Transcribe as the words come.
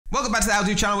Welcome back to the How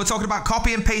To channel. We're talking about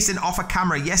copy and pasting off a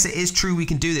camera. Yes, it is true we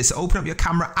can do this. So open up your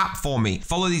camera app for me.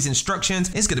 Follow these instructions.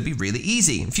 It's going to be really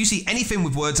easy. If you see anything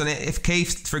with words on it,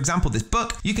 for example, this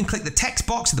book, you can click the text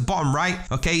box at the bottom right.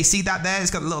 Okay, you see that there?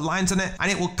 It's got little lines on it and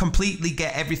it will completely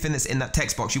get everything that's in that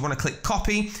text box. You want to click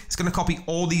copy. It's going to copy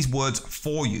all these words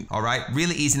for you. All right,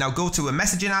 really easy. Now go to a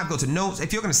messaging app, go to notes.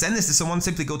 If you're going to send this to someone,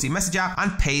 simply go to your message app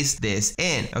and paste this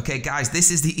in. Okay, guys, this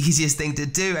is the easiest thing to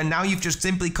do. And now you've just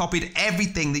simply copied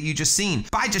everything that you just seen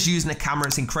by just using a camera.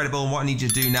 It's incredible. And what I need you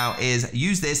to do now is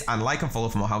use this and like and follow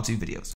for more how-to videos.